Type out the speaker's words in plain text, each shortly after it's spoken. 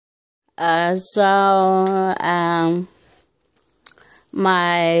So,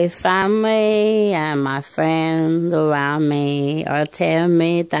 my family and my friends around me are telling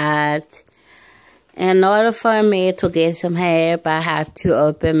me that in order for me to get some help, I have to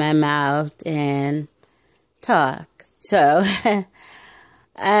open my mouth and talk. So,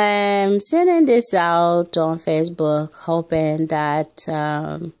 I'm sending this out on Facebook, hoping that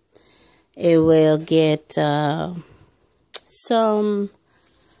it will get some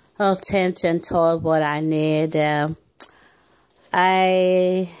attention toward what I need.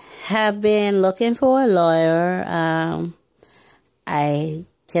 I have been looking for a lawyer. I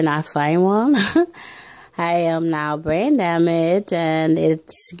cannot find one. I am now brain damaged, and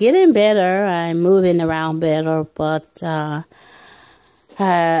it's getting better. I'm moving around better, but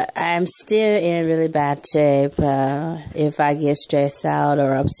I'm still in really bad shape. If I get stressed out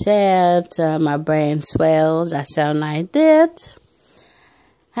or upset, my brain swells. I sound like that.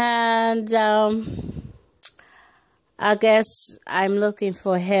 And I guess I'm looking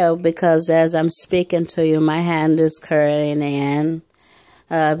for help because as I'm speaking to you, my hand is curling in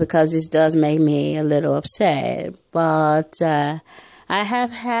because this does make me a little upset. But I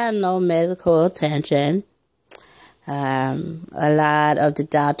have had no medical attention. A lot of the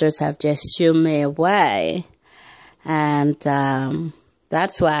doctors have just shooed me away. And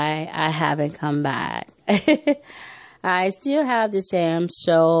that's why I haven't come back. I still have the same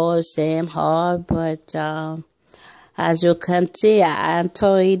soul, same heart, but as you can see, I'm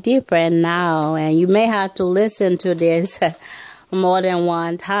totally different now, and you may have to listen to this more than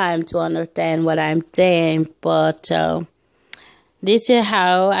one time to understand what I'm saying, but this is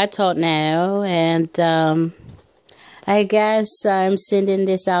how I talk now, and I guess I'm sending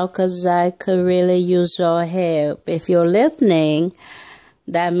this out because I could really use your help. If you're listening,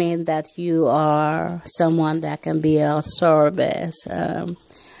 that means that you are someone that can be of service.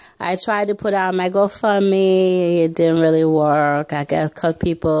 I tried to put out my GoFundMe. It didn't really work. I guess because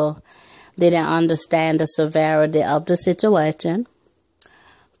people didn't understand the severity of the situation.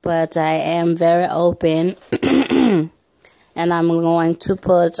 But I am very open. And I'm going to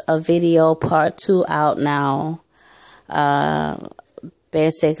put a video part 2 out now.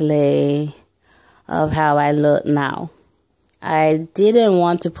 Basically of how I look now. I didn't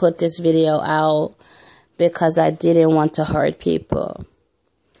want to put this video out because I didn't want to hurt people.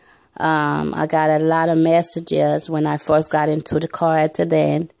 I got a lot of messages when I first got into the car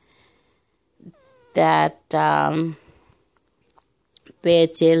accident that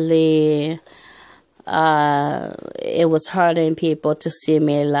basically it was hurting people to see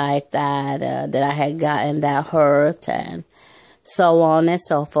me like that, that I had gotten that hurt and so on and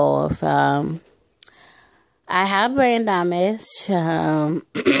so forth. I have brain damage.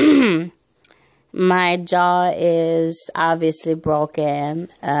 My jaw is obviously broken,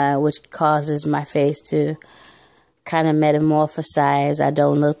 which causes my face to kind of metamorphosize. I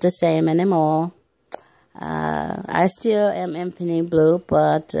don't look the same anymore. I still am infinitely blue,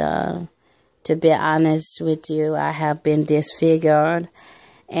 but to be honest with you, I have been disfigured,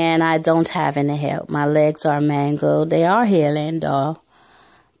 and I don't have any help. My legs are mangled. They are healing, though.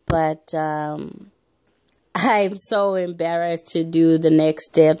 But I'm so embarrassed to do the next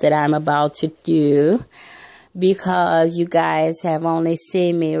step that I'm about to do because you guys have only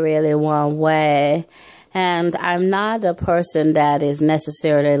seen me really one way. And I'm not a person that is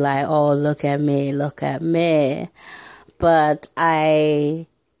necessarily like, oh, look at me, look at me. But I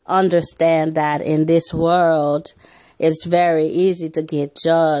understand that in this world, it's very easy to get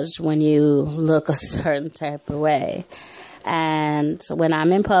judged when you look a certain type of way. And when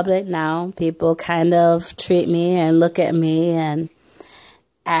I'm in public now, people kind of treat me and look at me and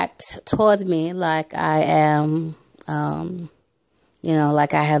act towards me like I am,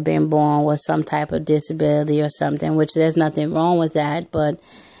 like I have been born with some type of disability or something, which there's nothing wrong with that. But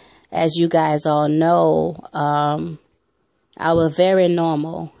as you guys all know, I was very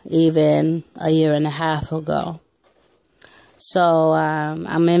normal even a year and a half ago. So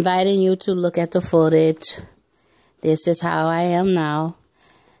I'm inviting you to look at the footage. This is how I am now,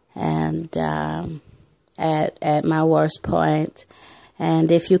 and at my worst point.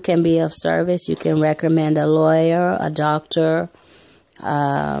 And if you can be of service, you can recommend a lawyer, a doctor,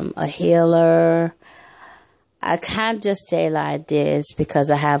 a healer. I can't just say like this because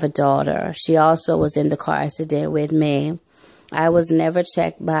I have a daughter. She also was in the car accident with me. I was never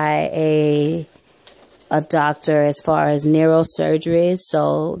checked by a doctor as far as neurosurgery,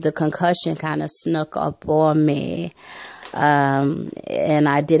 so the concussion kind of snuck up on me, and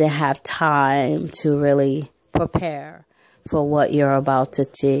I didn't have time to really prepare for what you're about to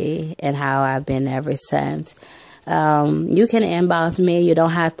see and how I've been ever since. You can inbox me. You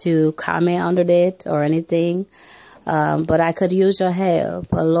don't have to comment under it or anything. But I could use your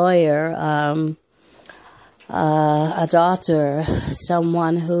help. A lawyer, a doctor,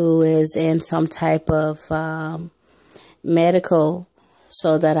 someone who is in some type of medical,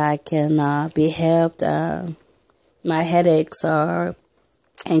 so that I can be helped. My headaches are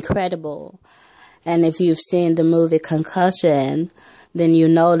incredible. And if you've seen the movie Concussion, then you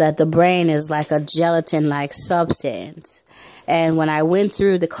know that the brain is like a gelatin-like substance. And when I went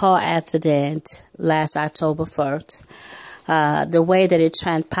through the car accident last October 1st, the way that it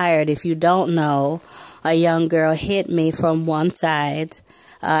transpired, if you don't know, a young girl hit me from one side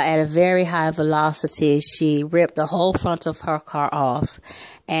at a very high velocity. She ripped the whole front of her car off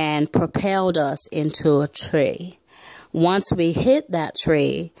and propelled us into a tree. Once we hit that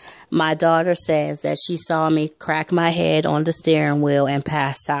tree, my daughter says that she saw me crack my head on the steering wheel and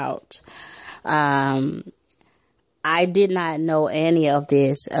pass out. I did not know any of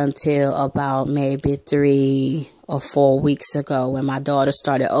this until about maybe 3 or 4 weeks ago, when my daughter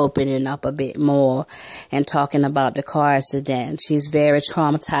started opening up a bit more and talking about the car accident. She's very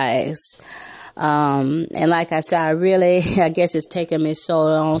traumatized. And like I said, I guess it's taken me so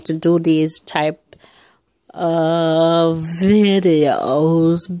long to do these type of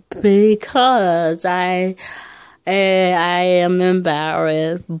videos, because I am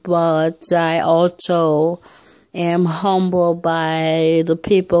embarrassed, but I also am humbled by the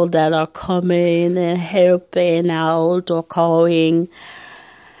people that are coming and helping out or calling.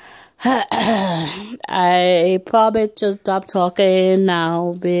 I probably should stop talking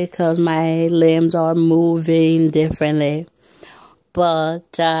now because my limbs are moving differently.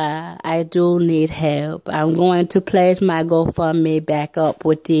 But I do need help. I'm going to place my GoFundMe back up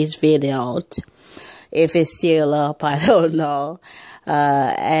with these videos. If it's still up, I don't know.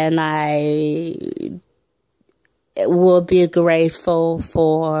 And I will be grateful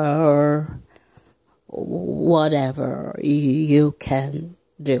for whatever you can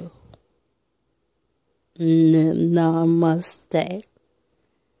do. Namaste.